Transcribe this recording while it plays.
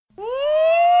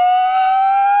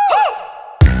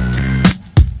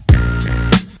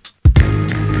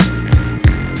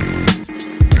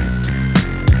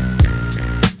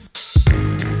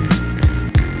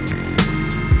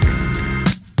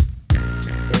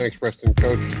Thanks, Preston.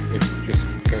 Coach, let's just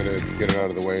kind of get it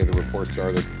out of the way. The reports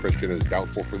are that Christian is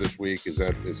doubtful for this week.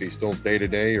 Is he still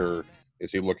day-to-day, or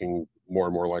is he looking more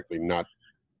and more likely not?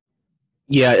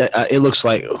 Yeah, it looks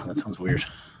like – oh, that sounds weird.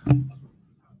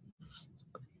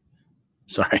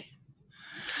 Sorry.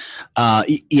 Yeah,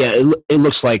 it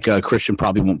looks like Christian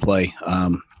probably won't play.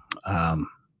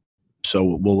 So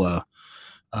we'll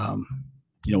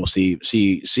we'll see.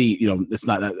 It's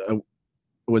not.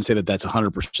 I wouldn't say that that's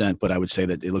 100%, but I would say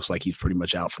that it looks like he's pretty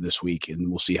much out for this week, and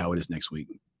we'll see how it is next week.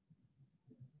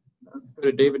 Let's go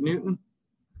to David Newton.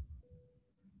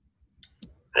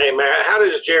 Hey, Matt, how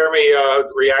does Jeremy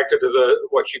react to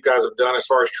what you guys have done as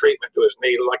far as treatment to his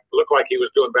knee? Looked like he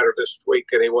was doing better this week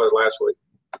than he was last week.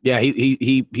 Yeah,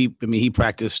 he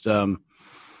practiced.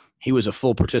 He was a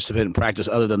full participant in practice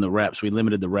other than the reps. We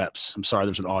limited the reps. I'm sorry,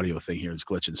 there's an audio thing here that's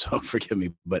glitching, so forgive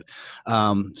me. But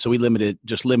so we limited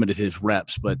his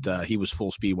reps, but he was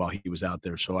full speed while he was out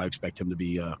there. So I expect him to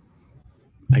be again,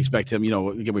 we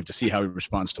have to see how he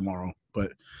responds tomorrow.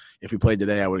 But if he played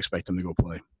today, I would expect him to go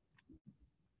play.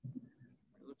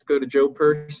 Let's go to Joe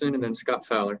Person and then Scott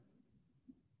Fowler.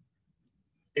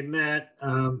 Hey, Matt,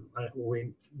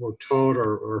 we were told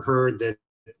or heard that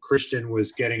Christian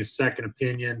was getting a second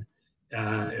opinion.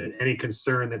 Any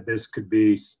concern that this could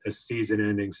be a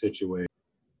season-ending situation?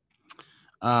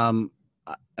 I'm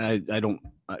not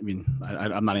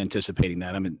anticipating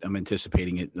that. I'm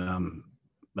anticipating it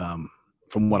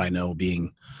from what I know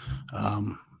being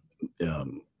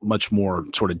much more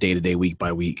sort of day-to-day, week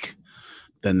by week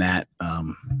than that.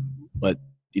 But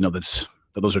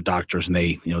those are doctors, and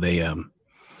they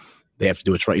have to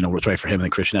do what's right. What's right for him,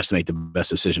 and Christian has to make the best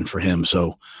decision for him.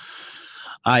 So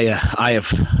I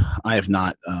have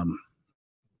not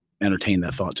entertained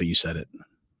that thought till you said it.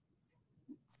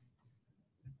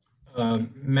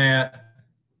 Matt,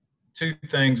 two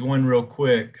things. One real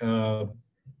quick. Can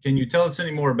you tell us any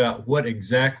more about what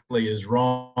exactly is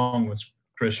wrong with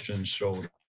Christian's shoulder?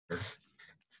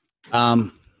 I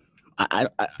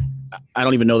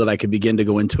don't even know that I could begin to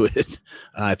go into it.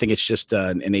 I think it's just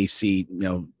an AC,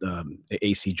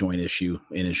 AC joint issue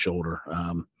in his shoulder.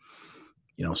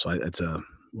 So it's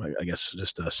I guess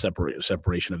just a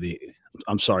separation of the.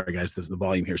 I'm sorry, guys. The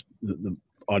volume here, the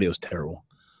audio is terrible.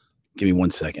 Give me 1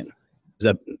 second. Is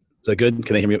that good?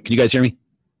 Can they hear me? Can you guys hear me?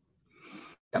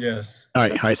 Yes. All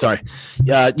right. Sorry.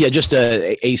 Yeah. Just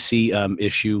a AC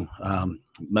issue.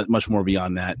 Much more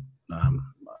beyond that.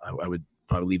 I would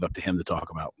probably leave up to him to talk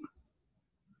about.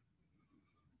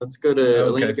 Let's go to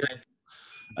Elena.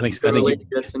 I think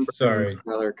sorry.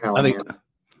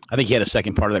 I think he had a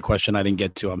second part of that question I didn't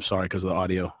get to. I'm sorry because of the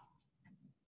audio.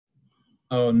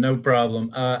 Oh, no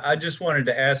problem. I just wanted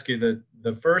to ask you that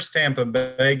the first Tampa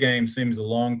Bay game seems a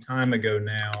long time ago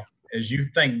now. As you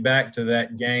think back to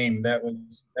that game, that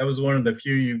was one of the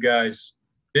few you guys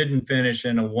didn't finish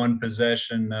in a one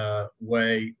possession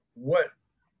way. What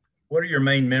are your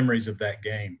main memories of that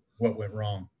game? What went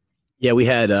wrong? Yeah, we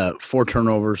had 4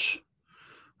 turnovers.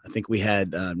 I think we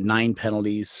had 9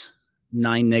 penalties,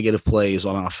 9 negative plays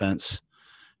on offense,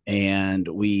 and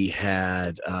we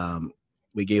had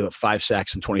we gave up 5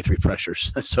 sacks and 23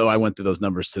 pressures. So I went through those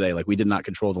numbers today. Like, we did not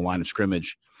control the line of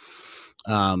scrimmage.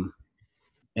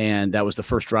 And that was the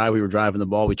first drive. We were driving the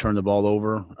ball. We turned the ball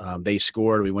over. They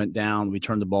scored. We went down. We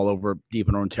turned the ball over deep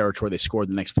in our own territory. They scored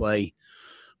the next play.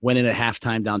 Went in at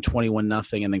halftime down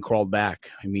 21-0 and then crawled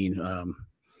back. I mean,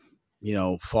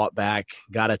 fought back,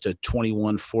 got it to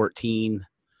 21-14.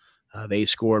 They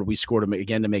scored. We scored them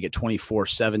again to make it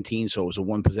 24-17. So it was a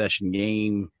one-possession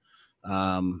game.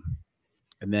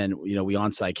 And then, we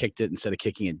onside kicked it instead of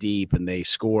kicking it deep, and they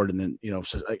scored. And then,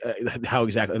 how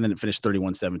exactly – and then it finished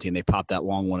 31-17. They popped that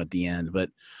long one at the end.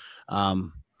 But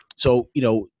so,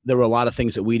 there were a lot of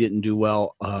things that we didn't do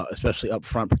well, especially up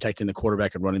front, protecting the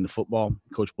quarterback and running the football.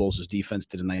 Coach Bowles' defense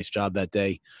did a nice job that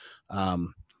day.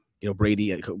 Brady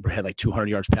had like 200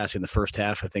 yards passing in the first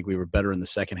half. I think we were better in the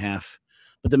second half.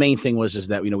 But the main thing was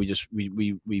that,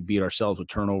 we beat ourselves with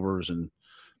turnovers and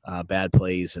bad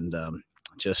plays. And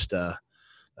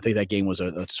I think that game was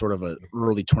a sort of an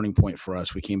early turning point for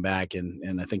us. We came back,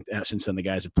 and I think since then the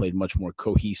guys have played much more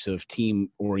cohesive,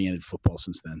 team-oriented football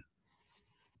since then.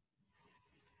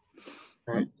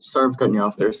 All right. Sorry for cutting you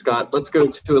off there, Scott. Let's go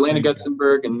to Elena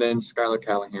Gutsenberg and then Skylar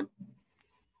Callahan.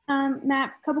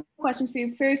 Matt, a couple questions for you.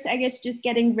 First, I guess just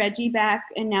getting Reggie back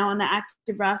and now on the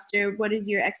active roster, what is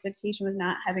your expectation with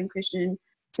not having Christian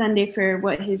Sunday for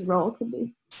what his role could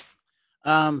be?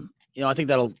 I think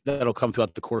that'll come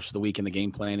throughout the course of the week in the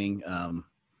game planning.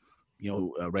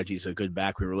 Reggie's a good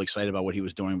back. We were really excited about what he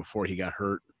was doing before he got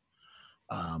hurt.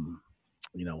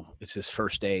 it's his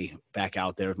first day back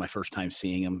out there. My first time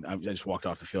seeing him. I just walked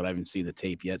off the field. I haven't seen the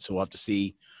tape yet, so we'll have to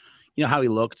see, how he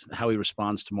looked, how he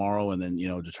responds tomorrow, and then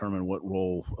determine what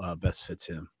role best fits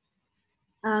him.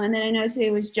 And then I know today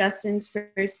was Justin's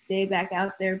first day back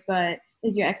out there, but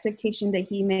is your expectation that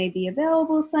he may be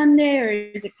available Sunday, or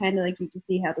is it kind of like you to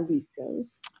see how the week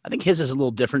goes? I think his is a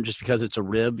little different just because it's a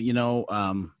rib,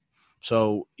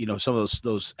 So, some of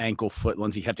those ankle foot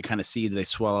ones, you have to kind of see, do they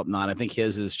swell up, not. I think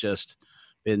his has just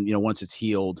been, once it's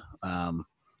healed, and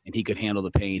he could handle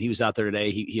the pain. He was out there today.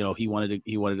 He wanted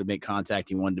to make contact.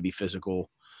 He wanted to be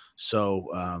physical. So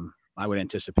I would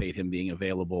anticipate him being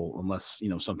available unless,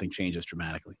 something changes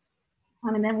dramatically.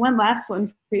 And then one last one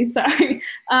for you, sorry.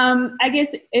 I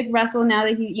guess if Russell, now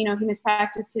that he missed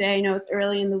practice today, I know it's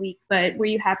early in the week, but were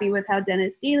you happy with how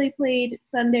Dennis Daly played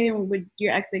Sunday? And would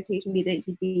your expectation be that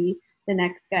he'd be the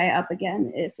next guy up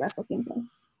again if Russell can play?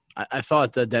 I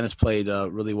thought that Dennis played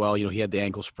really well. He had the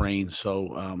ankle sprain,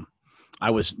 so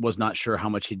I was not sure how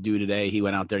much he'd do today. He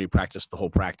went out there, he practiced the whole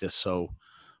practice, so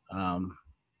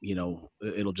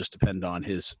it'll just depend on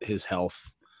his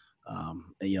health,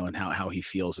 and how he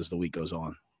feels as the week goes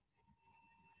on.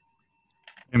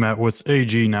 Hey, Matt, with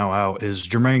AG now out, is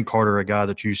Jermaine Carter a guy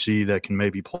that you see that can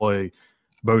maybe play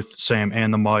both Sam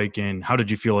and the Mike? And how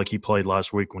did you feel like he played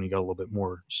last week when he got a little bit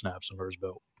more snaps under his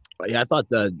belt? Yeah, I thought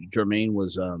Jermaine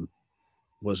was a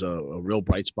real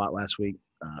bright spot last week.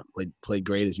 Played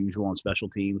great as usual on special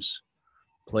teams.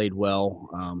 Played well,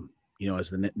 as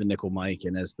the nickel Mike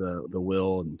and as the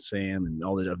Will and Sam and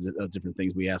all the different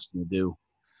things we asked him to do.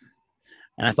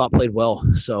 And I thought played well.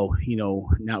 So,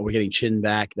 now we're getting Chinn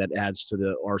back. That adds to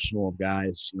the arsenal of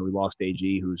guys. We lost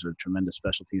AG, who's a tremendous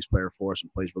special teams player for us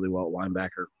and plays really well at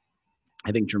linebacker.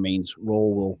 I think Jermaine's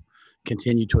role will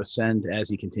continue to ascend as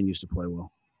he continues to play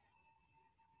well.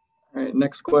 All right,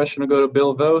 next question will go to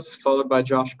Bill Voth, followed by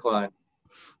Josh Klein.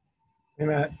 Hey,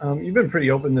 Matt, you've been pretty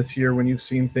open this year when you've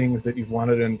seen things that you've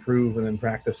wanted to improve and then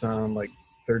practice on, like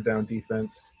third down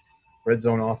defense, red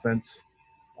zone offense.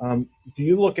 Do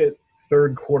you look at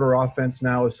third quarter offense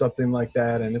now as something like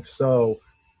that? And if so,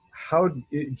 how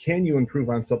can you improve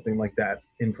on something like that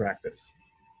in practice?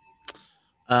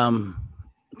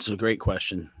 It's a great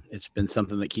question. It's been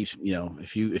something that keeps,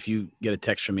 if you get a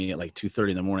text from me at like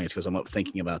 2:30 in the morning, it's because I'm up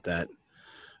thinking about that,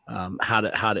 how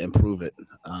to improve it.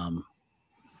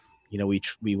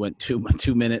 We went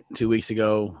 2 minute 2 weeks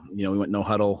ago. We went no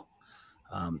huddle.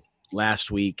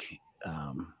 Last week,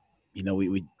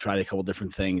 we tried a couple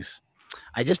different things.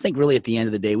 I just think really at the end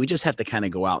of the day, we just have to kind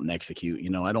of go out and execute.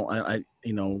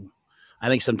 I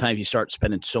think sometimes you start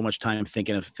spending so much time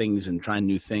thinking of things and trying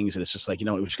new things, and it's just like,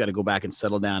 we just got to go back and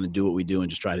settle down and do what we do and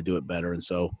just try to do it better. And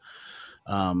so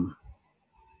I'm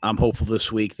hopeful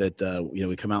this week that,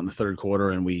 we come out in the third quarter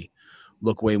and we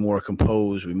look way more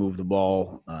composed. We move the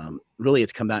ball. Really,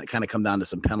 it's come down to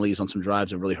some penalties on some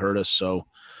drives that really hurt us. So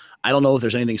I don't know if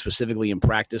there's anything specifically in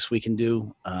practice we can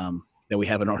do that we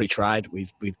haven't already tried.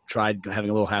 We've tried having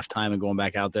a little halftime and going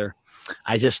back out there.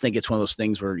 I just think it's one of those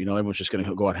things where, everyone's just going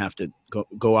to go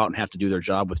out and have to do their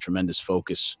job with tremendous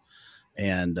focus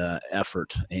and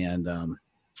effort. And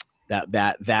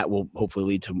that will hopefully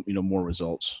lead to, more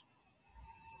results.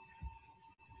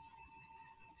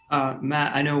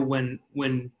 Matt, I know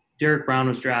when Derrick Brown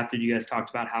was drafted, you guys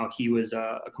talked about how he was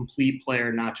a complete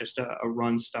player, not just a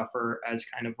run stuffer, as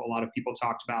kind of a lot of people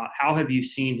talked about. How have you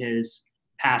seen his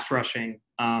pass rushing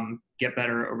get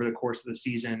better over the course of the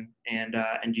season? And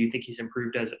do you think he's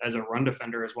improved as a run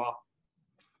defender as well?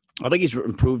 I think he's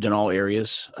improved in all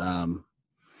areas,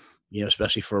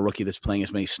 especially for a rookie that's playing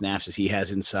as many snaps as he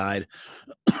has inside.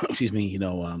 Excuse me,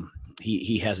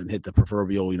 he hasn't hit the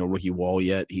proverbial, rookie wall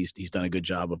yet. He's done a good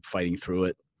job of fighting through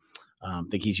it. I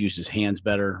think he's used his hands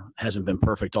better. Hasn't been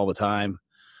perfect all the time.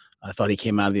 I thought he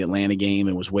came out of the Atlanta game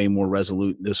and was way more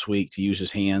resolute this week to use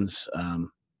his hands.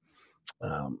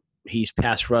 He's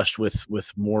pass rushed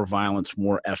with more violence,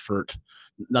 more effort.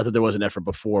 Not that there wasn't effort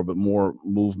before, but more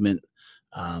movement.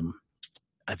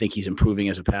 I think he's improving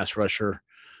as a pass rusher.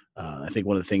 I think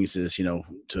one of the things is,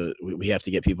 we have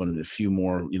to get people in a few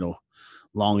more,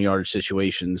 long yardage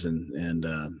situations and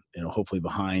hopefully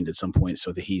behind at some point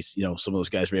so that he's, some of those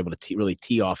guys are able to really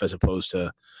tee off as opposed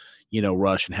to,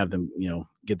 rush and have them,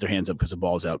 get their hands up because the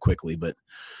ball's out quickly. But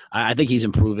I think he's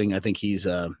improving. I think he's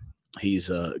going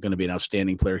to be an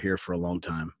outstanding player here for a long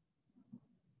time.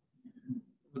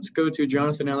 Let's go to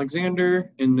Jonathan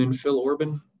Alexander and then Phil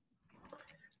Orban.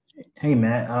 Hey,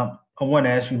 Matt. I want to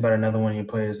ask you about another one of your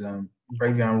players,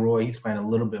 Bravion Roy. He's playing a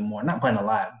little bit more. Not playing a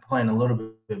lot, but playing a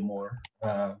little bit more,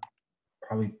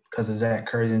 probably because of Zach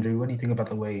Kerr's injury. What do you think about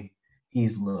the way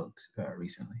he's looked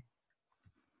recently?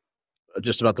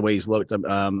 just about the way he's looked.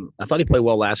 I thought he played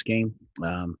well last game.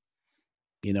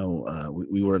 We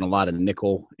were in a lot of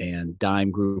nickel and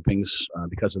dime groupings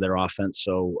because of their offense.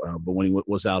 So, but when he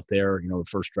was out there, the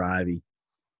first drive, he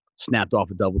snapped off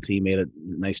a double team, made a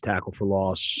nice tackle for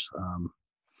loss.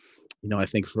 I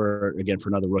think for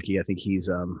another rookie, I think he's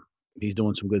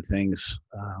doing some good things,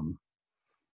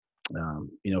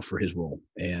 for his role.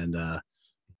 And,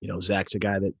 Zach's a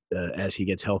guy that as he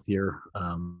gets healthier,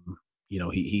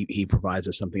 he provides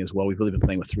us something as well. We've really been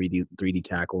playing with 3D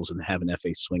tackles and have an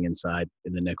FA swing inside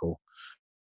in the nickel.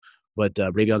 But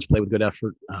Rayvion's played with good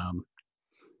effort. I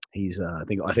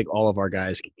think all of our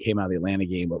guys came out of the Atlanta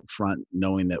game up front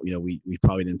knowing that we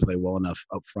probably didn't play well enough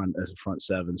up front as a front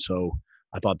seven. So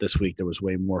I thought this week there was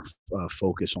way more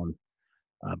focus on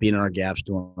being in our gaps,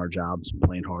 doing our jobs,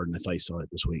 playing hard, and I thought you saw it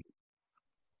this week.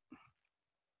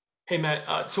 Hey,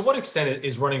 Matt, to what extent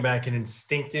is running back an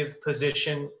instinctive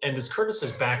position? And does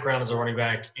Curtis's background as a running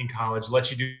back in college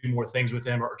let you do more things with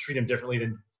him or treat him differently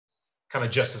than kind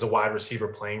of just as a wide receiver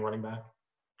playing running back?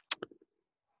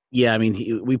 Yeah, I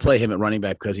mean, we play him at running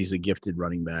back because he's a gifted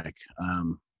running back.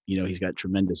 He's got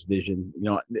tremendous vision.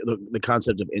 The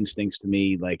concept of instincts to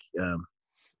me, I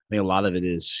think a lot of it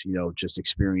is, just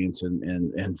experience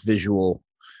and visual,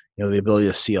 the ability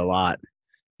to see a lot.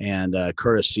 And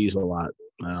Curtis sees a lot.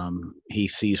 He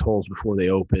sees holes before they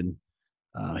open.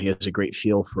 He has a great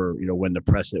feel for, when to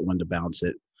press it, when to bounce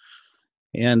it.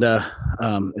 And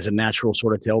is a natural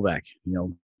sort of tailback,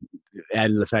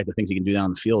 adding to the fact that things he can do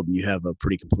down the field, and you have a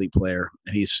pretty complete player.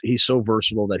 And he's so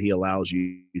versatile that he allows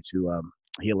you to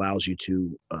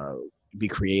be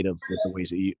creative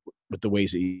with the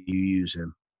ways that you use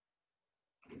him.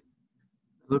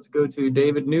 Let's go to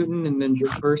David Newton and then Jim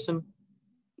Person.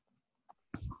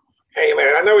 Hey,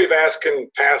 man, I know we've asked in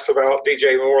past about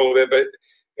DJ Moore a little bit, but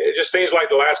it just seems like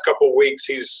the last couple of weeks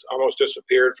he's almost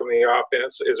disappeared from the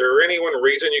offense. Is there any one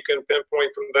reason you can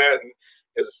pinpoint from that? And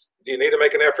do you need to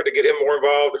make an effort to get him more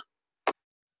involved?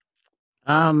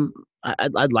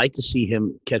 I'd like to see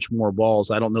him catch more balls.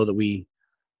 I don't know that we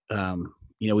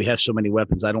we have so many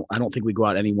weapons. I don't think we go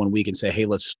out any one week and say, hey,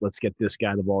 let's get this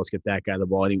guy the ball, let's get that guy the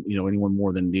ball. Anyone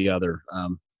more than the other.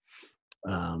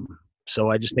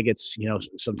 So I just think it's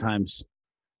sometimes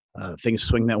things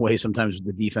swing that way. Sometimes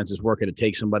the defense is working to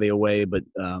take somebody away, but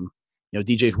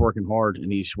DJ's working hard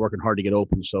and he's working hard to get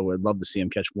open. So I'd love to see him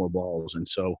catch more balls. And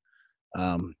so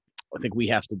I think we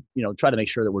have to try to make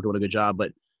sure that we're doing a good job.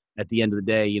 But at the end of the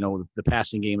day, the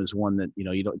passing game is one that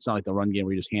it's not like the run game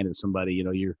where you just hand it to somebody.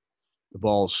 The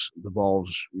ball's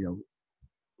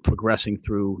progressing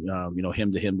through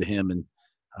him to him, and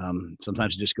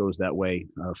sometimes it just goes that way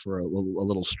for a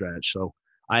little stretch. So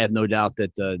I have no doubt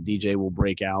that DJ will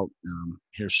break out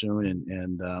here soon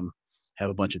and have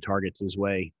a bunch of targets his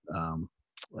way. I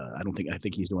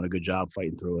think he's doing a good job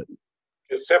fighting through it.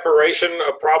 Is separation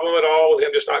a problem at all with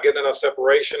him just not getting enough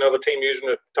separation? Other team using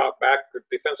the top back or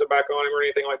defensive back on him or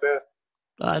anything like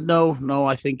that? No.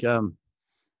 I think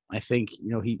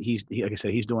he's like I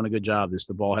said, he's doing a good job.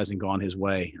 The ball hasn't gone his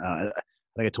way.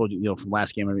 Like I told you, from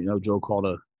last game, Joe called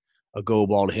a go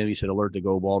ball to him. He said alert the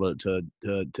go ball to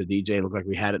DJ. It looked like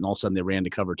we had it, and all of a sudden they ran to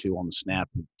cover two on the snap.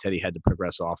 Teddy had to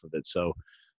progress off of it. So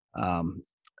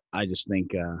I just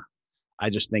think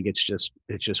it's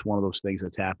just one of those things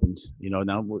that's happened.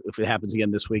 Now if it happens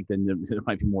again this week, then there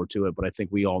might be more to it. But I think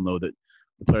we all know that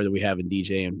the player that we have in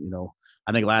DJ, and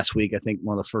I think last week,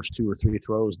 one of the first 2 or 3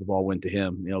 throws, the ball went to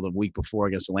him. The week before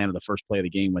against Atlanta, the first play of the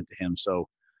game went to him. So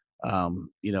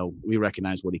we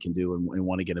recognize what he can do and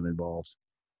want to get him involved.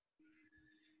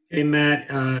 Hey, Matt,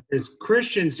 is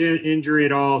Christian's injury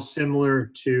at all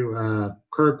similar to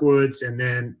Kirkwood's? And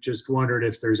then just wondered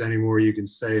if there's any more you can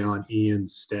say on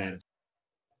Ian's status.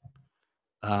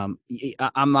 I'm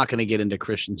not going to get into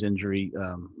Christian's injury.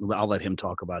 I'll let him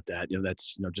talk about that.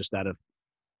 That's just out of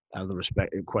the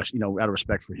respect question. Out of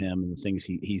respect for him and the things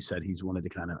he said, he's wanted to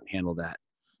kind of handle that.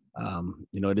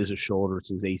 It is a shoulder. It's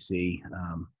his AC.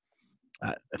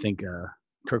 I think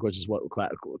Kirkwood's is what,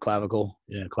 clavicle?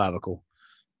 Yeah, clavicle.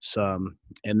 So,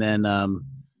 and then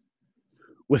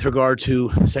with regard to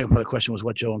the second part of the question was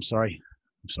what, Joe? I'm sorry.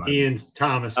 Ian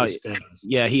Thomas's status.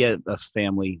 Yeah, he had a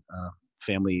family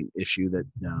issue that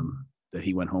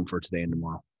he went home for today and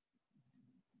tomorrow.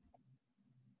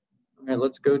 All right,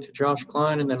 let's go to Josh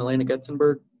Klein and then Elena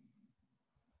Getzenberg.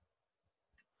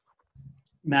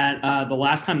 Matt, the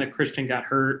last time that Christian got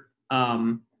hurt,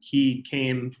 he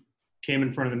came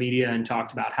in front of the media and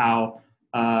talked about how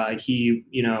he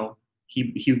didn't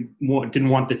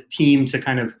want the team to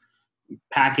kind of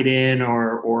pack it in,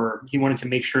 or he wanted to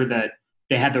make sure that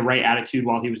they had the right attitude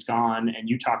while he was gone. And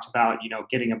you talked about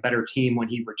getting a better team when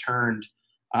he returned.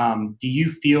 Do you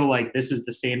feel like this is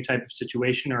the same type of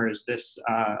situation, or is this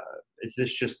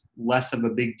just less of a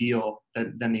big deal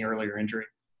than the earlier injury?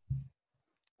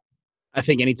 I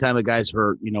think anytime a guy's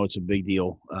hurt, it's a big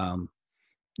deal,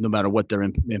 no matter what their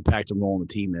impact and role in the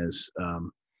team is.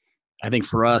 I think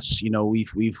for us,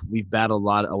 we've battled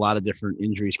a lot of different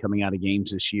injuries coming out of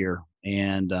games this year,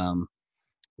 and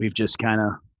we've just kind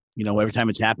of, every time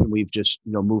it's happened, we've just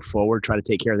moved forward, try to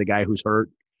take care of the guy who's hurt,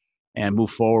 and move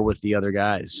forward with the other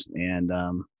guys. And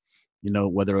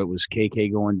whether it was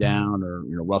KK going down, or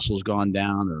Russell's gone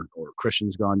down, or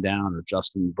Christian's gone down, or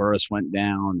Justin Burris went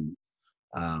down.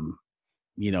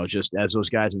 Just as those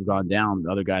guys have gone down,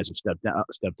 the other guys have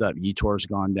stepped up. Yetur's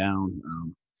gone down.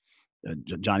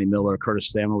 Johnny Miller,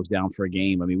 Curtis Samuel was down for a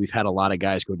game. I mean, we've had a lot of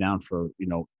guys go down for,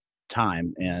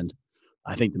 time. And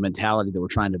I think the mentality that we're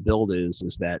trying to build is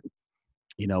that,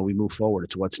 we move forward.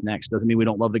 It's what's next. Doesn't mean we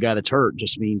don't love the guy that's hurt.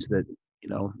 Just means that,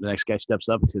 the next guy steps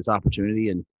up, it's his opportunity,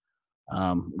 and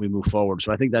we move forward.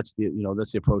 So I think that's the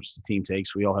approach the team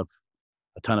takes. We all have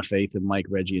a ton of faith in Mike,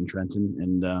 Reggie, and Trenton,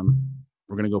 and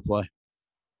we're going to go play.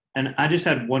 And I just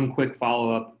had one quick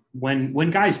follow-up. When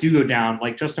guys do go down,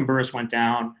 like Justin Burris went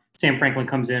down, Sam Franklin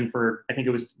comes in for, I think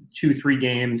it was 2-3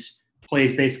 games,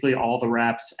 plays basically all the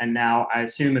reps, and now I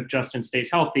assume if Justin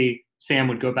stays healthy, Sam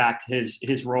would go back to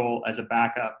his role as a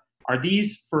backup. Are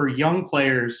these, for young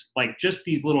players, like just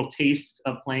these little tastes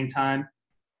of playing time,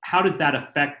 how does that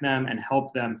affect them and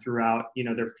help them throughout,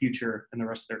 their future and the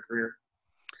rest of their career?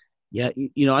 Yeah,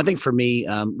 I think for me,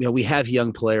 we have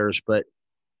young players, but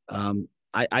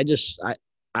I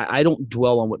don't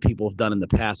dwell on what people have done in the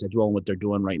past. I dwell on what they're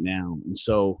doing right now. And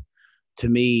so to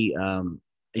me,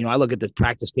 I look at the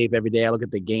practice tape every day. I look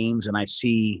at the games and I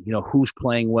see, who's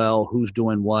playing well, who's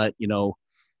doing what,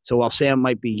 So while Sam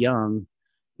might be young,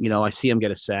 I see him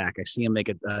get a sack. I see him make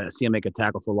a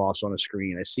tackle for loss on a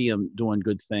screen. I see him doing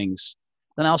good things.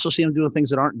 Then I also see him doing things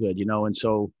that aren't good, And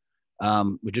so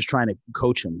we're just trying to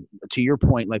coach him. To your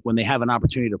point, like when they have an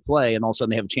opportunity to play and all of a sudden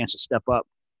they have a chance to step up,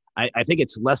 I think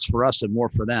it's less for us and more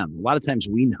for them. A lot of times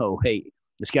we know, hey,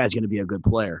 this guy's going to be a good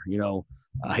player.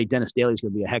 Hey, Dennis Daly's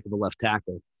going to be a heck of a left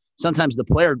tackle. Sometimes the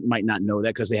player might not know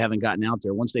that because they haven't gotten out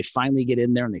there. Once they finally get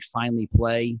in there and they finally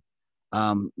play,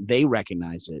 they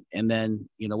recognize it. And then,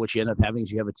 what you end up having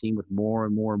is you have a team with more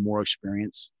and more and more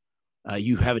experience.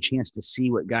 You have a chance to see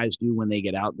what guys do when they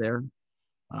get out there.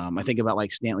 I think about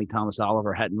like Stanley Thomas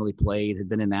Oliver hadn't really played, had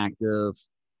been inactive,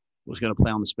 was going to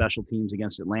play on the special teams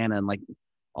against Atlanta. And like,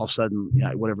 all of a sudden,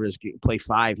 whatever it is, play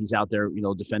 5, he's out there,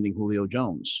 defending Julio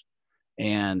Jones.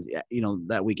 And,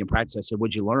 that week in practice, I said,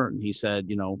 what'd you learn? He said,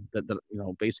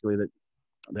 basically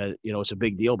that, it's a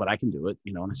big deal, but I can do it,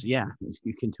 and I said, yeah,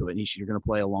 you can do it. And you're going to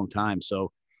play a long time.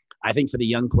 So I think for the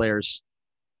young players,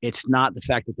 it's not the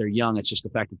fact that they're young. It's just the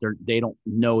fact that they don't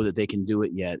know that they can do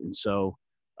it yet. And so,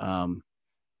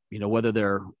 whether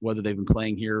they've been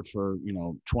playing here for,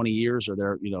 20 years or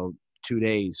they're, 2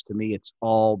 days, to me, it's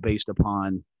all based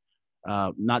upon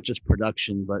not just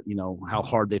production, but, how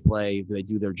hard they play. Do they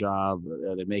do their job?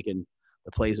 Are they making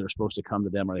the plays that are supposed to come to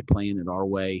them? Are they playing it our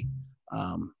way?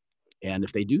 And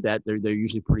if they do that, they're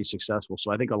usually pretty successful.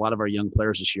 So I think a lot of our young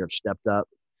players this year have stepped up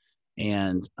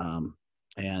and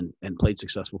played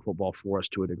successful football for us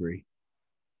to a degree.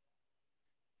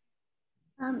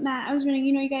 Matt, I was wondering,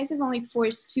 you guys have only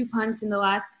forced 2 punts in the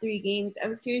last 3 games. I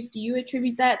was curious, do you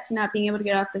attribute that to not being able to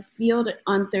get off the field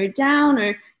on 3rd down,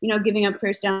 or, giving up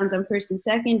first downs on 1st and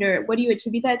 2nd, or what do you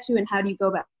attribute that to, and how do you go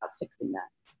about fixing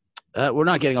that? We're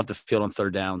not getting off the field on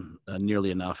 3rd down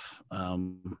nearly enough.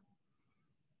 The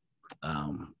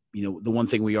one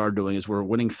thing we are doing is we're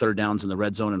winning 3rd downs in the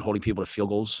red zone and holding people to field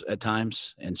goals at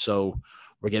times. And so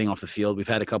we're getting off the field. We've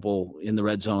had a couple in the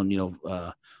red zone,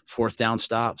 4th down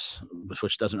stops,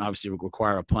 which doesn't obviously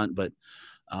require a punt, but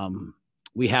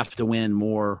we have to win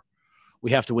more.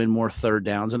 We have to win more 3rd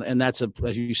downs. And that's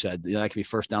as you said, that could be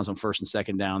 1st downs on 1st and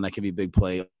 2nd down. That could be big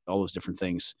play, all those different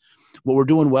things. What we're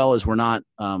doing well is we're not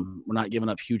giving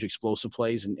up huge explosive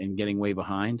plays and getting way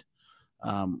behind.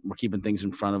 We're keeping things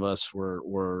in front of us.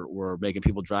 We're making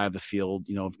people drive the field.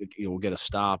 We'll get a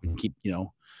stop and keep,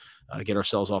 get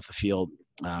ourselves off the field,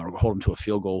 or hold them to a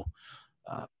field goal.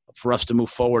 For us to move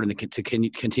forward and to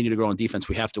continue to grow on defense,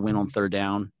 we have to win on 3rd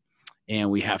down,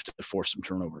 and we have to force some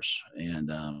turnovers.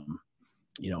 And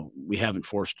we haven't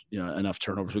forced enough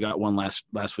turnovers. We got one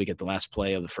last week at the last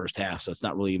play of the first half, so it's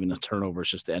not really even a turnover;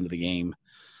 it's just the end of the game.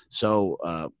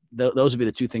 So those would be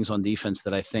the 2 things on defense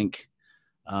that I think.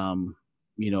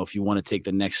 If you want to take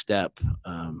the next step,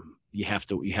 you have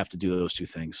to do those 2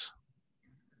 things.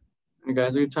 Hey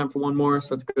guys, we have time for one more, so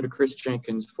let's go to Chris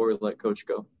Jenkins before we let Coach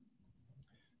go.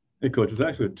 Hey, Coach, it's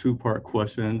actually a two-part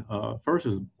question. First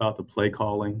is about the play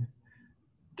calling.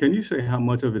 Can you say how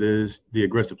much of it is the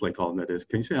aggressive play calling, that is?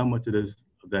 Can you say how much it is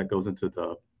that goes into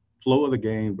the flow of the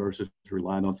game versus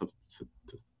relying on some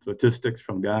statistics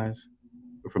from guys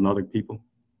or from other people?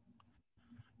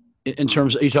 In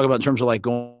terms, are you talking about in terms of like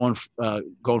going for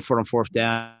it on fourth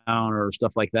down or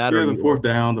stuff like that? Yeah, the fourth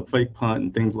down, the fake punt,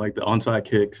 and things like the onside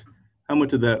kicks. How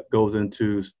much of that goes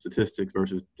into statistics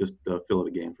versus just the feel of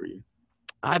the game for you?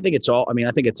 I think it's all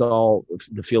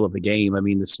the feel of the game. I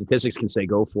mean, the statistics can say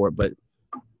go for it, but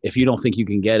if you don't think you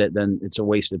can get it, then it's a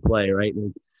wasted play, right?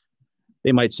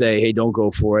 They might say, hey, don't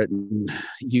go for it. And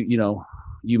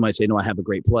you might say, no, I have a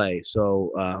great play.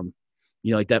 So,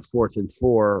 like that 4th and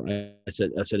 4, I said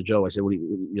to Joe, I said, what do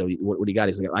you got?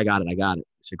 He's like, I got it. I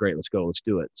said, great, let's go. Let's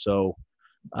do it. So,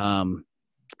 the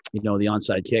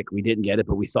onside kick, we didn't get it,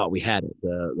 but we thought we had it.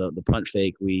 The punt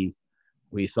fake, we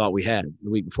thought we had it. The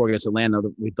week before against Atlanta,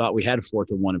 we thought we had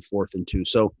 4th and 1 and 4th and 2.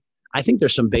 So I think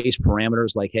there's some base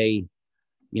parameters like, hey,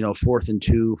 4th and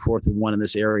 2, 4th and 1 in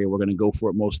this area, we're going to go for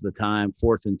it most of the time.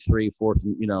 4th and 3, 4th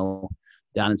and,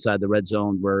 down inside the red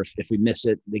zone, where if we miss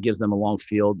it, it gives them a long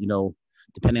field,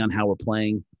 depending on how we're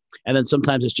playing. And then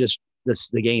sometimes it's just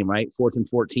the game, right? 4th and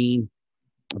 14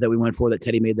 that we went for, that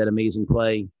Teddy made that amazing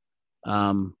play.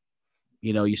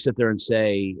 You sit there and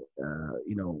say,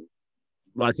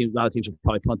 a lot of teams will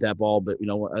probably punt that ball, but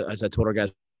as I told our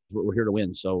guys, we're here to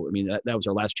win. So I mean, that was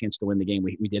our last chance to win the game.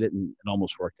 We did it, and it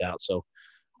almost worked out. So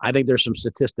I think there's some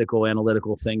statistical,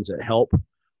 analytical things that help,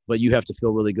 but you have to feel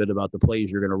really good about the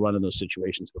plays you're going to run in those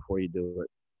situations before you do it.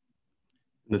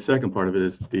 The second part of it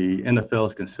is the NFL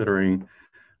is considering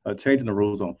changing the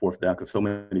rules on fourth down because so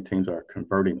many teams are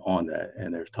converting on that,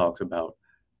 and there's talks about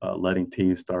letting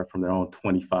teams start from their own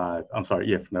 25.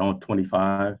 From their own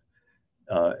 25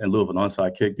 in lieu of an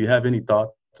onside kick. Do you have any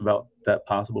thoughts about that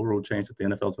possible rule change that the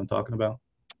NFL's been talking about?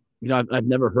 I've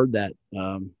never heard that,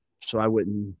 so I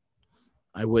wouldn't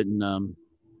even know.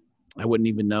 I wouldn't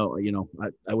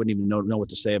even know what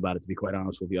to say about it, to be quite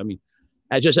honest with you. I mean,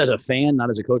 as a fan, not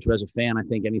as a coach, but as a fan, I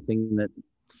think anything that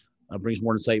brings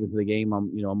more excitement to the game,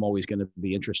 I'm always going to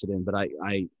be interested in. But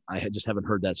I just haven't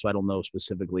heard that, so I don't know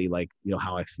specifically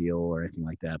how I feel or anything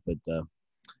like that. But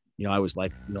I always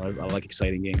like I like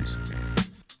exciting games.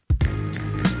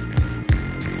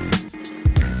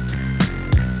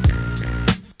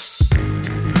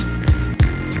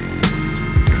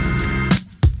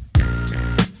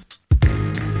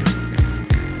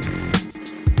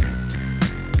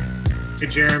 Hey,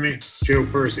 Jeremy. Joe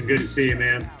Person. Good to see you,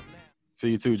 man.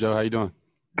 See you too, Joe. How you doing?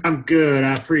 I'm good.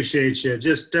 I appreciate you.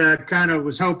 Just kind of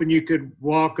was hoping you could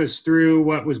walk us through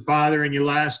what was bothering you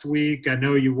last week. I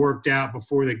know you worked out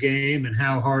before the game, and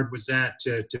how hard was that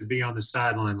to be on the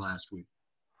sideline last week?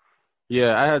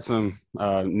 Yeah, I had some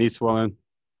knee swelling.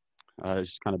 It's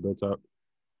just kind of built up.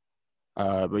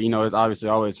 But, it's obviously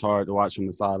always hard to watch from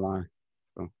the sideline.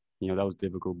 So, that was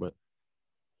difficult. But,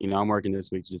 I'm working this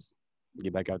week to just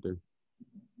get back out there.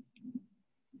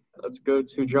 Let's go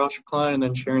to Josh Klein and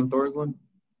then Sharon Thorsland.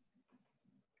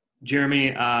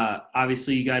 Jeremy,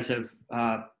 obviously you guys have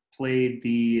played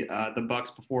the Bucks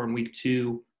before in week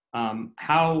 2.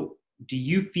 How do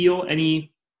you feel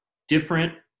any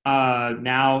different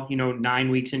now, 9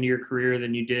 weeks into your career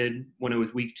than you did when it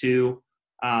was week 2,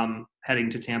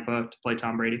 heading to Tampa to play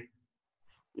Tom Brady?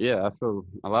 Yeah, I feel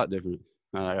a lot different.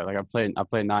 I played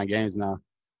 9 games now,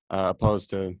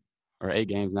 or 8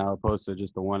 games now, opposed to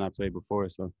just the one I played before.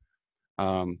 So,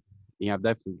 I've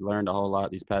definitely learned a whole lot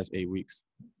these past 8 weeks.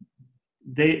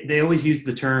 They always use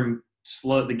the term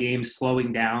the game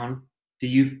slowing down. Do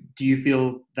you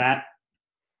feel that?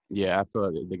 Yeah, I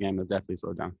feel the game has definitely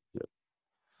slowed down. Yeah.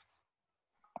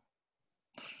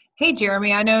 Hey,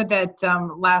 Jeremy, I know that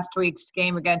last week's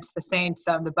game against the Saints,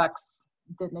 the Bucks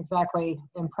didn't exactly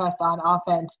impress on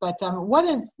offense, but what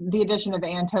does the addition of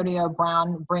Antonio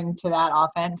Brown bring to that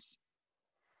offense?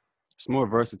 It's more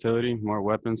versatility, more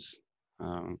weapons,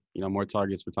 more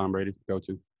targets for Tom Brady to go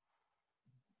to.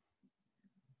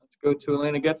 Let's go to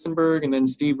Atlanta Getzenberg and then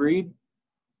Steve Reed.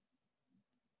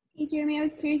 Hey, Jeremy, I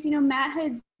was curious, Matt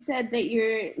had said that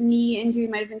your knee injury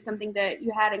might have been something that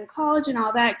you had in college and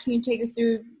all that. Can you take us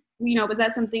through, was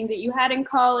that something that you had in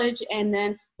college? And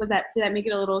then did that make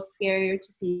it a little scarier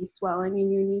to see swelling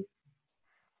in your knee?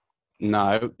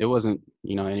 No, it wasn't,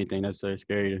 anything necessarily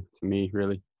scary to me,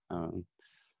 really.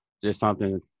 Just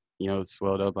something,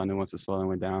 swelled up. I knew once the swelling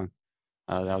went down,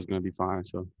 that was going to be fine.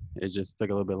 So it just took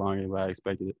a little bit longer than I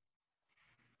expected it.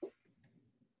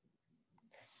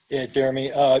 Yeah,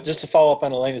 Jeremy, just to follow up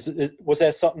on Elaine, was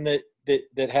that something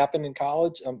that happened in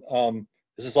college?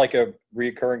 Is this like a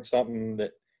reoccurring something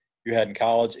that you had in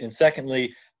college? And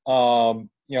secondly,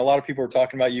 You know, a lot of people are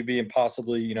talking about you being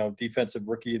possibly, you know, defensive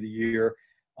rookie of the year.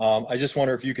 I just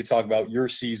wonder if you could talk about your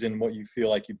season, what you feel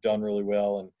like you've done really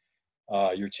well,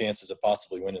 and your chances of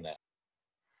possibly winning that.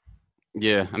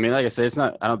 Yeah, I mean, like I said, it's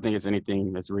not. I don't think it's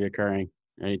anything that's reoccurring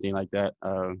or anything like that.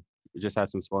 It just had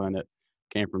some swelling that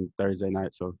came from Thursday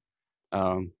night. So,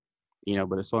 you know,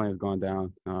 but the swelling has gone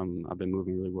down. I've been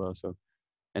moving really well. So,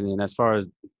 and then as far as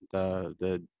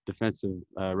the defensive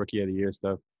rookie of the year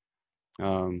stuff,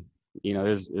 you know,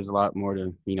 there's a lot more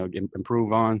to, you know,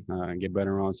 improve on and get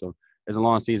better on. So there's a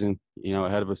long season, you know,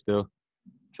 ahead of us still.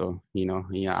 So, you know,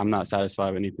 yeah, I'm not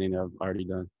satisfied with anything that I've already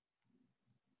done.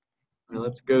 All right,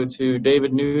 let's go to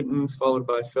David Newton, followed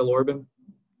by Phil Orban.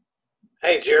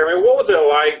 Hey, Jeremy, what was it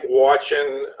like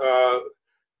watching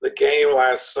the game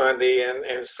last Sunday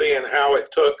and seeing how it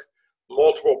took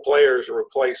multiple players to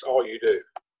replace all you do?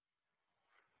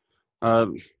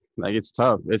 Like, it's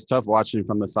tough. It's tough watching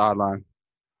from the sideline.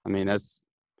 I mean, that's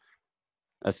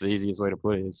the easiest way to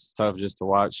put it. It's tough just to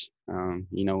watch,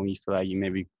 you know, when you feel like you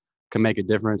maybe can make a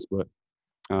difference. But,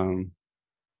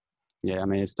 yeah, I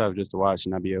mean, it's tough just to watch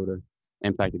and not be able to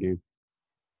impact the game.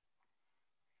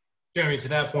 Jeremy, to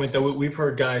that point, though, we've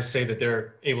heard guys say that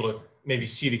they're able to maybe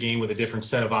see the game with a different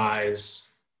set of eyes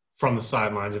from the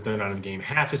sidelines if they're not in the game.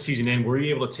 Half a season in, were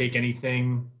you able to take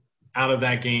anything out of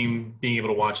that game, being able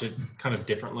to watch it kind of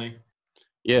differently?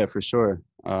 Yeah, for sure.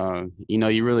 You know,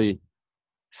 you really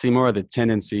see more of the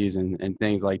tendencies and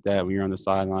things like that when you're on the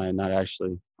sideline, not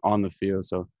actually on the field.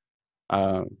 So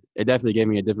it definitely gave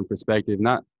me a different perspective,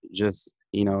 not just,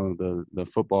 you know, the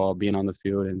football being on the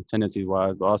field and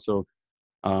tendencies-wise, but also,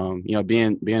 you know,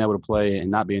 being able to play and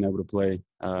not being able to play,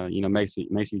 you know, makes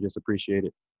you just appreciate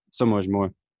it so much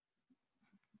more.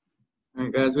 All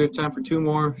right, guys, we have time for two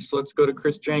more. So let's go to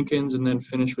Chris Jenkins and then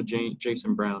finish with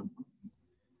Jason Brown.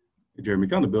 Jeremy,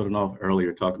 kind of building off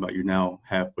earlier, talking about you're now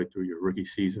halfway through your rookie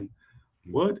season.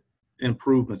 What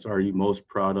improvements are you most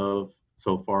proud of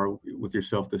so far with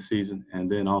yourself this season?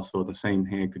 And then also in the same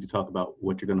hand, could you talk about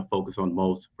what you're going to focus on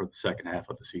most for the second half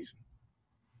of the season?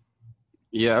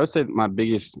 Yeah, I would say my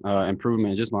biggest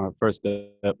improvement is just my first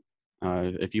step.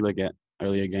 If you look at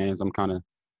earlier games, I'm kind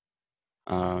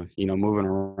of, you know, moving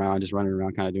around, just running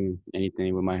around, kind of doing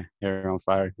anything with my hair on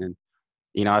fire. And,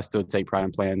 you know, I still take pride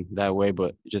in playing that way,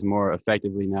 but just more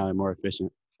effectively now and more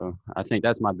efficient. So I think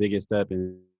that's my biggest step,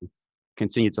 and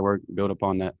continue to build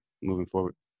upon that moving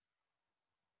forward.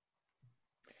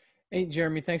 Hey,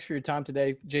 Jeremy, thanks for your time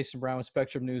today. Jason Brown with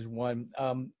Spectrum News 1.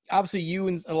 Obviously, you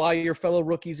and a lot of your fellow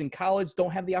rookies in college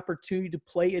don't have the opportunity to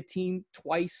play a team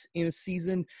twice in a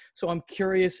season. So I'm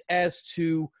curious as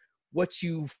to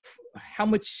how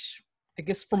much, I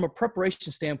guess, from a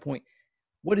preparation standpoint,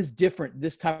 what is different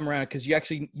this time around? Because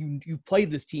you played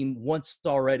this team once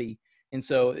already. And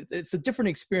so it's a different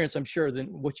experience, I'm sure, than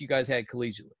what you guys had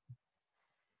collegiately.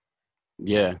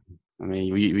 Yeah. I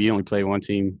mean, we only played one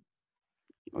team,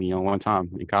 you know, one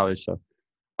time in college. So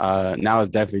now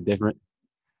it's definitely different.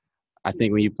 I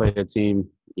think when you play a team,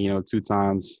 you know, two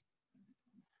times,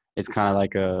 it's kind of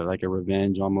like a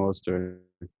revenge almost, or,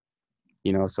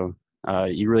 you know, so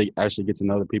you really actually get to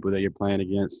know the people that you're playing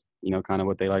against, you know, kind of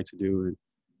what they like to do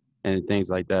and things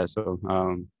like that. So,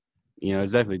 you know,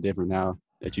 it's definitely different now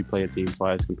that you play a team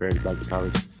twice compared to back to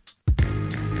college.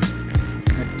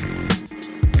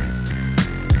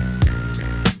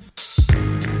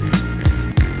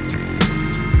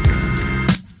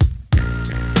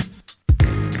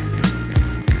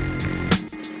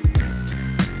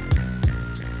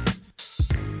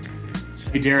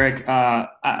 Hey, Derrick.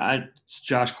 It's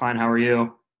Josh Klein. How are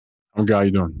you? I'm good. How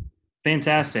you doing?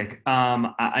 Fantastic.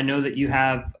 I know that you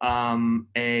have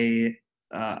a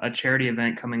charity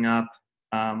event coming up.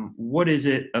 What is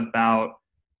it about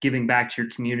giving back to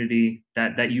your community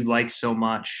that you like so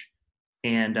much,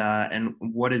 and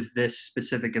what does this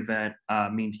specific event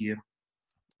mean to you?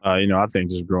 You know, I think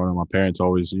just growing up, my parents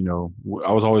always, you know,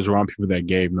 I was always around people that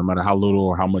gave, no matter how little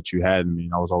or how much you had. I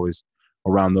mean, I was always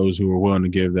around those who were willing to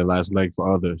give their last leg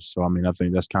for others. So, I mean, I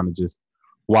think that's kind of just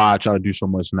why I try to do so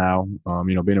much now.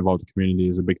 You know, being involved in the community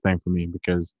is a big thing for me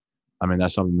because, I mean,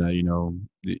 that's something that, you know,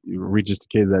 reaches the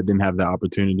kids that didn't have that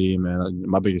opportunity. Man,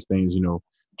 my biggest thing is, you know,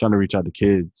 trying to reach out to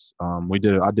kids. I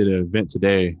did an event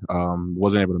today.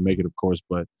 Wasn't able to make it, of course,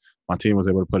 but my team was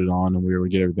able to put it on and we were able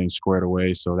to get everything squared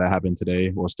away. So that happened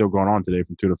today. Well, still going on today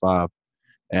from 2 to 5.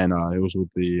 And it was with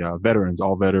the veterans,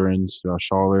 all veterans,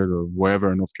 Charlotte or wherever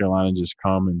in North Carolina, just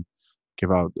come and give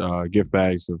out gift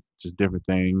bags of just different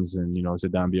things and, you know,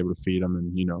 sit down and be able to feed them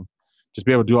and, you know, just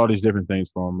be able to do all these different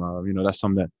things for them. You know, that's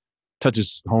something that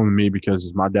touches home to me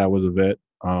because my dad was a vet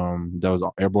that was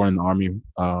airborne in the Army.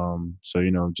 So,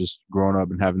 you know, just growing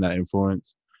up and having that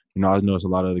influence, I noticed a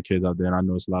lot of the kids out there, and I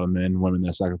noticed a lot of men and women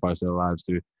that sacrifice their lives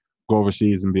to go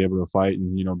overseas and be able to fight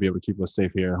and, be able to keep us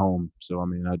safe here at home. So, I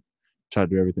mean, I try to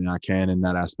do everything I can in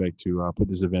that aspect to put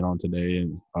this event on today,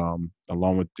 and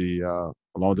along with the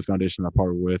foundation I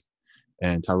partnered with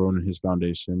and Tyrone and his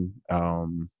foundation.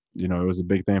 It was a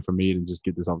big thing for me to just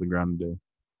get this off the ground today.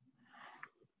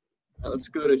 Let's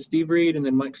go to Steve Reed and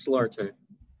then Mike Solarte.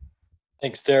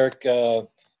 Thanks, Derrick.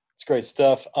 It's great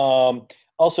stuff.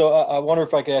 Also, I wonder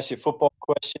if I could ask you a football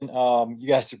question. You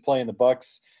guys are playing the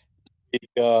Bucks,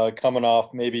 coming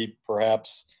off maybe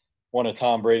perhaps one of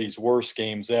Tom Brady's worst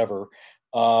games ever.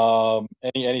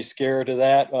 Any scare to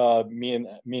that?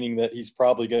 Meaning that he's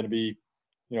probably going to be,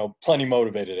 plenty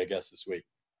motivated, I guess, this week.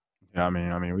 Yeah, I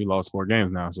mean, we lost 4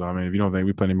 games now. So, I mean, if you don't think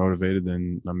we're plenty motivated,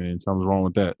 then, I mean, something's wrong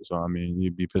with that. So, I mean,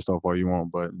 you'd be pissed off all you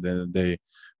want. But at the end of the day,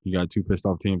 you got 2 pissed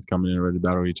off teams coming in ready to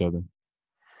battle each other.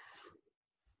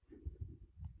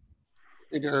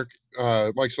 Hey, Derrick.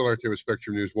 Mike Solarte with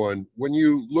Spectrum News 1. When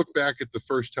you look back at the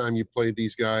first time you played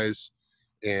these guys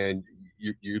and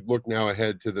you look now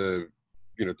ahead to the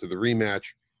rematch,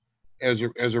 as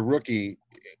a rookie,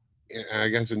 I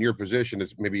guess in your position,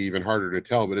 it's maybe even harder to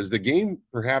tell, but is the game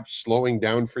perhaps slowing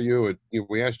down for you?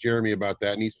 We asked Jeremy about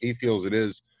that, and he feels it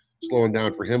is slowing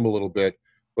down for him a little bit.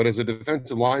 But as a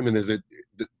defensive lineman,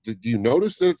 do you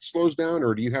notice that it slows down,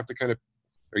 or do you have to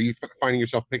are you finding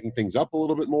yourself picking things up a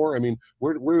little bit more? I mean,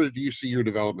 where do you see your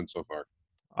development so far?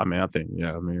 I mean,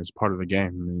 it's part of the game.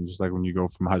 I mean, just like when you go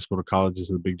from high school to college,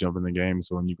 it's a big jump in the game.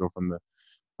 So when you go to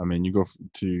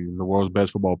the world's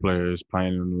best football players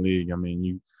playing in the league, I mean,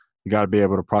 you got to be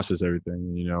able to process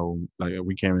everything. Like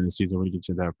we came in the season, we didn't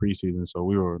get to have preseason, so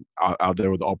we were out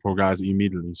there with the all-pro guys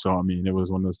immediately. So, I mean, it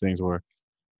was one of those things where,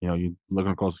 you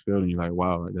looking across the field and you're like,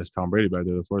 wow, that's Tom Brady back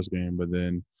there the first game. But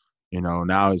then,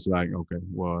 now it's like, okay,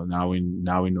 well, now we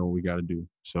know what we got to do.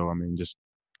 So, I mean, just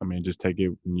take it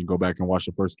when you go back and watch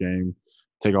the first game,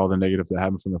 take all the negatives that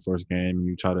happened from the first game, and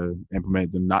you try to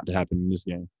implement them not to happen in this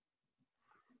game.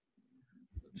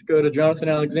 Let's go to Jonathan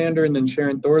Alexander and then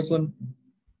Sharon Thorsland.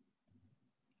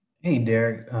 Hey,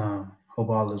 Derrick. Hope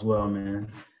all is well,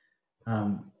 man.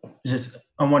 I'm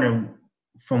wondering,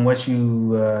 from what you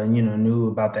knew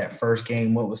about that first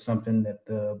game, what was something that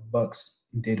the Bucks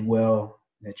did well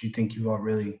that you think you all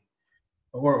really,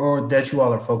 or that you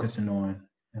all are focusing on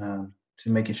to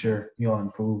making sure you all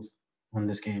improve on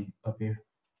this game up here,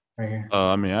 right here?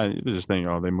 I mean, I just think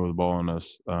they moved the ball on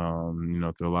us,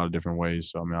 through a lot of different ways.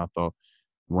 So, I mean, I thought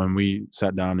when we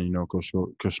sat down and, Coach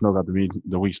Snow got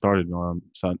the week started on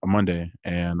Monday,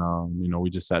 and,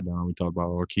 we just sat down and we talked about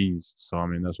our keys. So, I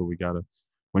mean, that's what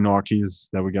we know our keys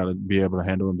that we got to be able to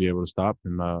handle and be able to stop.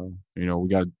 And, we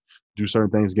got to do certain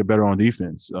things to get better on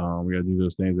defense. We got to do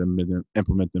those things and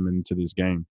implement them into this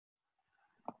game.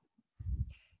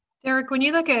 Derrick, when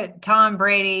you look at Tom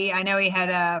Brady, I know he had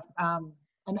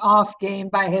an off game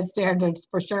by his standards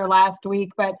for sure last week,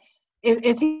 but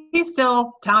is he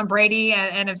still Tom Brady?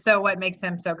 And if so, what makes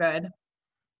him so good?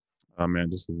 Man,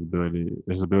 just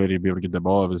his ability to be able to get the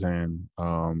ball out of his hand.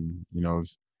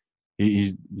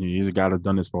 He's a guy that's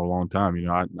done this for a long time.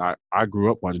 I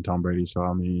grew up watching Tom Brady, so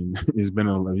I mean, he's been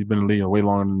in the league way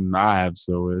longer than I have.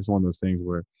 So it's one of those things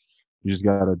where you just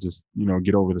gotta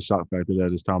get over the shock factor that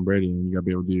it's Tom Brady, and you gotta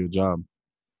be able to do your job.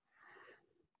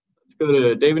 Let's go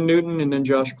to David Newton and then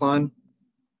Josh Klein.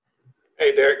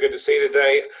 Hey, Derrick, good to see you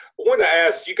today. I wanted to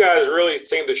ask, you guys really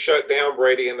seemed to shut down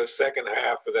Brady in the second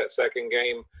half of that second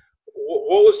game.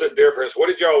 What was the difference? What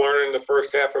did y'all learn in the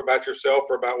first half about yourself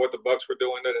or about what the Bucks were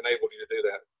doing that enabled you to do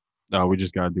that? We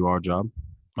just got to do our job,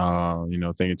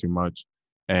 thinking too much.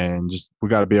 And we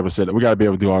got to be able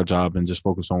to do our job and just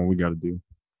focus on what we got to do.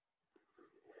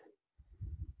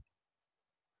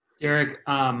 Derrick,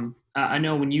 I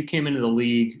know when you came into the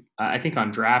league, I think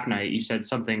on draft night, you said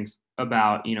something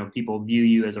about, people view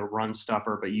you as a run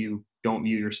stuffer, but you don't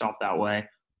view yourself that way.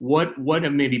 What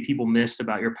have maybe people missed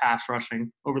about your pass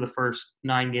rushing over the first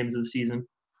 9 games of the season?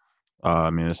 I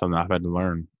mean, it's something I've had to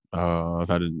learn. I've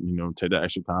had to, take that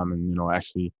extra time and,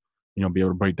 actually, be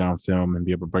able to break down film and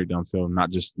be able to break down film, not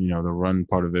just, the run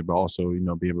part of it, but also,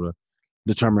 be able to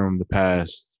determine the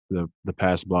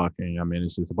pass blocking. I mean,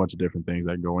 it's just a bunch of different things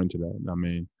that go into that. I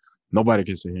mean, nobody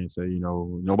can sit here and say,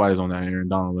 nobody's on that Aaron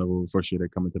Donald level the first year they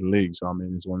come into the league. So, I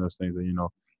mean, it's one of those things that,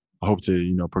 I hope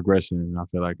to, progress in, and I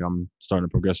feel like I'm starting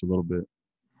to progress a little bit.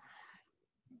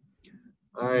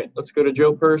 All right, let's go to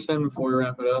Joe Person before we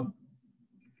wrap it up.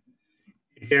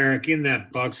 Derrick, in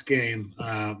that Bucks game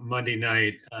Monday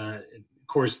night, of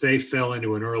course, they fell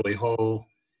into an early hole.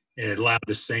 It allowed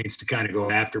the Saints to kind of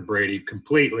go after Brady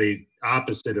completely.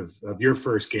 opposite of your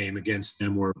first game against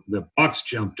them where the Bucs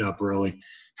jumped up early.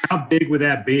 How big would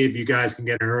that be if you guys can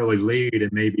get an early lead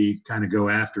and maybe kind of go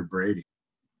after Brady?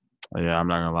 Yeah, I'm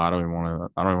not gonna lie. I don't even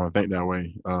want to think that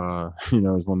way.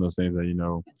 It's one of those things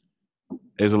that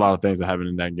there's a lot of things that happen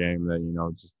in that game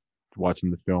that just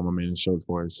watching the film. I mean, it shows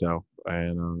for itself.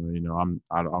 And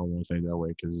I don't want to think that way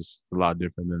because it's a lot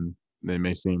different than it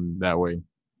may seem that way.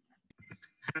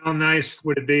 How nice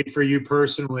would it be for you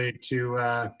personally to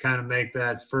kind of make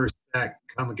that first sack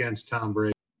come against Tom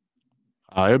Brady?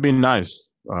 It'd be nice.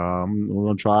 We're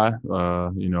gonna try.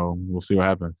 We'll see what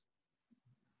happens.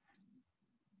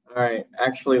 All right.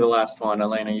 Actually, the last one.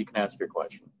 Elena, you can ask your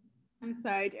question. I'm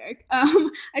sorry, Derek.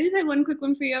 I just had one quick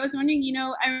one for you. I was wondering,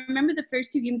 I remember the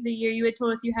first 2 games of the year you had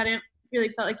told us you hadn't really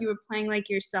felt like you were playing like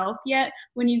yourself yet.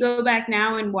 When you go back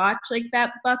now and watch like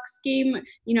that Bucs game, and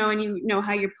you know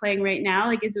how you're playing right now,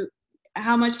 like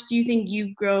how much do you think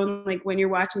you've grown like when you're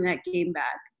watching that game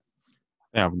back?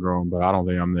 Yeah, I've grown, but I don't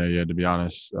think I'm there yet, to be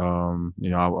honest. I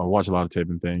watch a lot of tape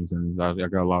and things, and I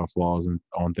got a lot of flaws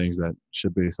on things that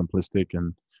should be simplistic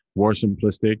and were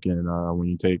simplistic. And when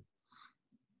you take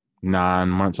 9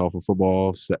 months off of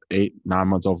football, 8, 9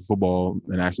 months off of football,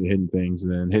 and actually hitting things,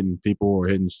 and then hitting people or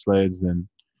hitting sleds, then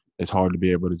it's hard to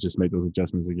be able to just make those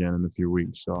adjustments again in a few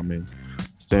weeks. So, I mean,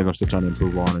 it's things I'm still trying to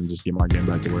improve on and just get my game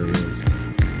back to where it is.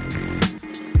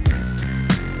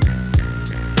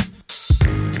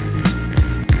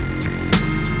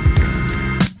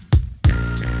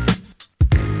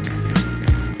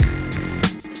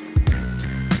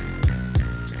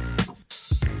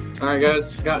 All right,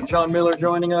 guys. Got John Miller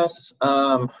joining us.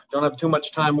 Don't have too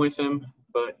much time with him,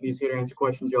 but he's here to answer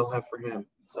questions y'all have for him.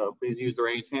 So please use the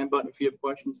raise hand button if you have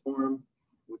questions for him.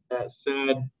 With that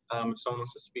said, if someone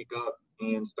wants to speak up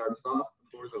and start us off, the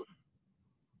floor is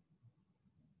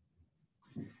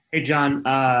open. Hey, John,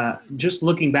 just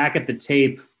looking back at the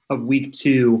tape of week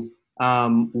 2,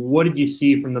 what did you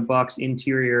see from the Bucs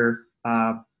interior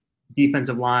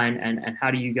defensive line, and how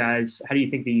do you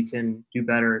think that you can do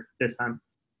better this time?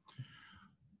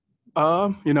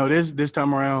 This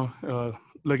time around,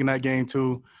 looking at game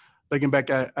 2, looking back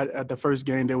at the first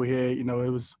game that we had,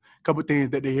 it was a couple things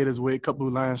that they hit us with, a couple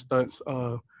line stunts,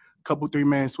 a couple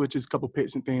 3-man switches, a couple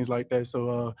picks and things like that.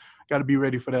 So got to be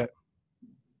ready for that.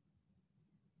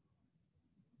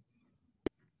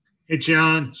 Hey,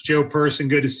 John, it's Joe Person.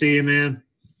 Good to see you, man.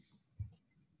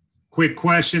 Quick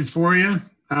question for you.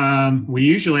 We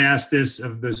usually ask this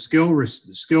of the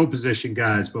skill position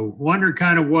guys, but wonder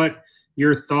kind of what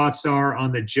your thoughts are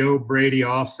on the Joe Brady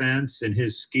offense and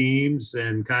his schemes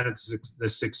and kind of the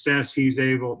success he's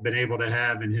been able to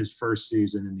have in his first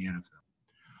season in the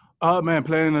NFL. Man,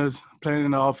 playing in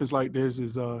an offense like this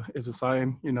is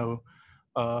exciting.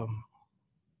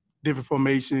 Different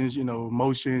formations,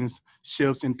 motions,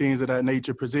 shifts, and things of that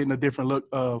nature, presenting a different look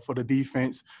for the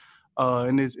defense.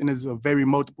 And it's a very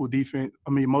multiple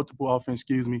offense,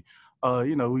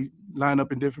 we line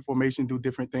up in different formations, do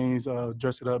different things,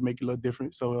 dress it up, make it look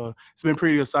different. So it's been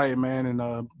pretty exciting, man,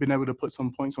 and been able to put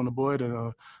some points on the board.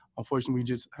 And unfortunately, we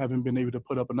just haven't been able to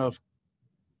put up enough.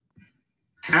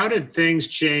 How did things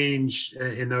change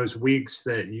in those weeks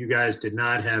that you guys did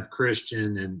not have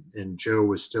Christian and Joe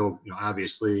was still,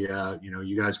 obviously,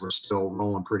 you guys were still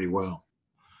rolling pretty well?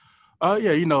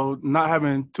 Not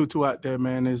having Tutu out there,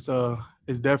 man, is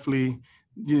definitely,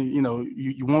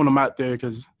 you want him out there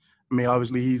because,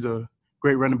 obviously he's a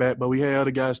great running back, but we had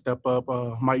other guys step up.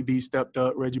 Mike D stepped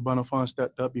up. Reggie Bonifant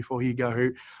stepped up before he got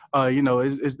hurt.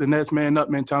 It's the next man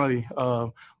up mentality.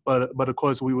 But of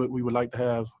course, we would like to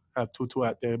have Tutu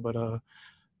out there. But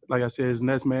like I said, it's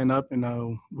next man up,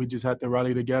 and we just have to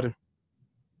rally together.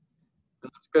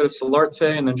 Let's go to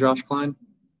Solarte and then Josh Klein.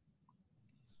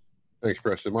 Thanks,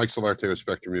 Preston. Mike Solarte with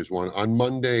Spectrum News 1. On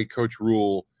Monday, Coach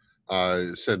Rhule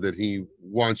said that he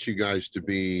wants you guys to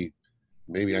be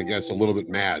maybe, I guess, a little bit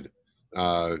mad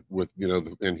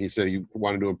and he said he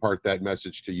wanted to impart that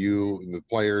message to you, the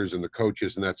players and the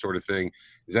coaches and that sort of thing.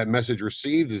 Is that message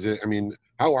received?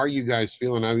 How are you guys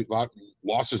feeling?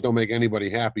 Losses don't make anybody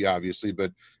happy, obviously,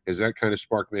 but has that kind of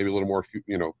sparked maybe a little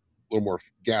more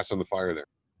gas on the fire there?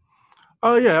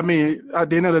 Oh, yeah. At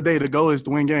the end of the day, the goal is to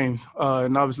win games.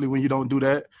 And obviously when you don't do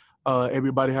that,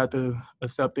 everybody had to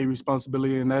accept their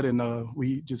responsibility in that, and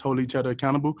we just hold each other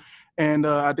accountable. And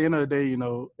at the end of the day,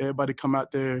 everybody come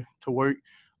out there to work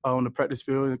on the practice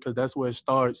field because that's where it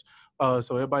starts.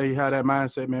 So everybody had that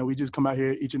mindset, man. We just come out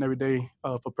here each and every day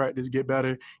for practice, get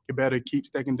better, keep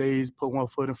stacking days, put one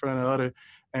foot in front of the other,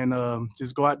 and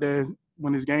just go out there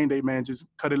when it's game day, man. Just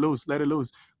cut it loose, let it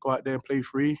loose. Go out there and play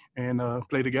free and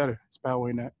play together. It's power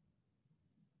in that.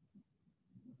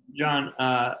 John,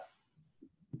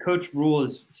 Coach Rhule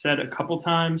has said a couple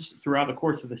times throughout the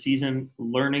course of the season,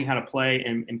 learning how to play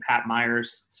in Pat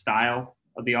Meyer's style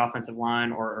of the offensive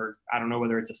line, or I don't know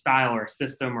whether it's a style or a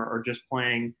system or just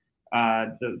playing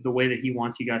the way that he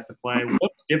wants you guys to play.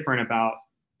 What's different about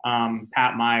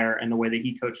Pat Meyer and the way that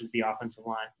he coaches the offensive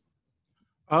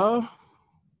line?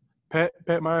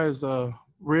 Pat Meyer is a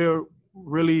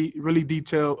really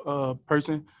detailed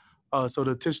person. So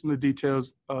the attention to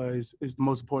details is the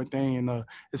most important thing. And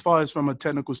as far as from a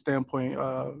technical standpoint,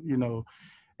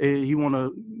 he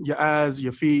want your eyes,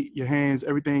 your feet, your hands,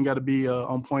 everything got to be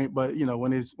on point. But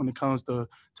when it comes to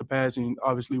passing,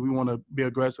 obviously we want to be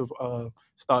aggressive,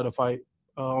 start a fight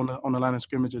on the line of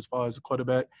scrimmage as far as the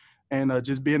quarterback, and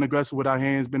just being aggressive with our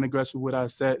hands, being aggressive with our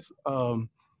sets.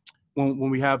 When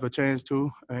we have a chance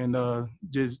to, and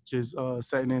just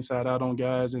setting inside out on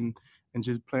guys and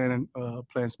just playing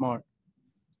smart.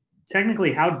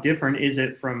 Technically, how different is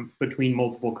it between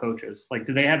multiple coaches? Like,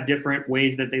 do they have different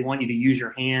ways that they want you to use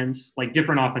your hands, like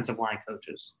different offensive line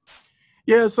coaches?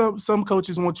 Yeah, some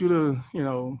coaches want you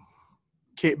to,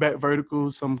 kick back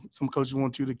vertical. Some coaches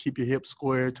want you to keep your hips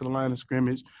square to the line of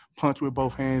scrimmage, punch with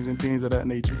both hands and things of that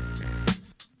nature.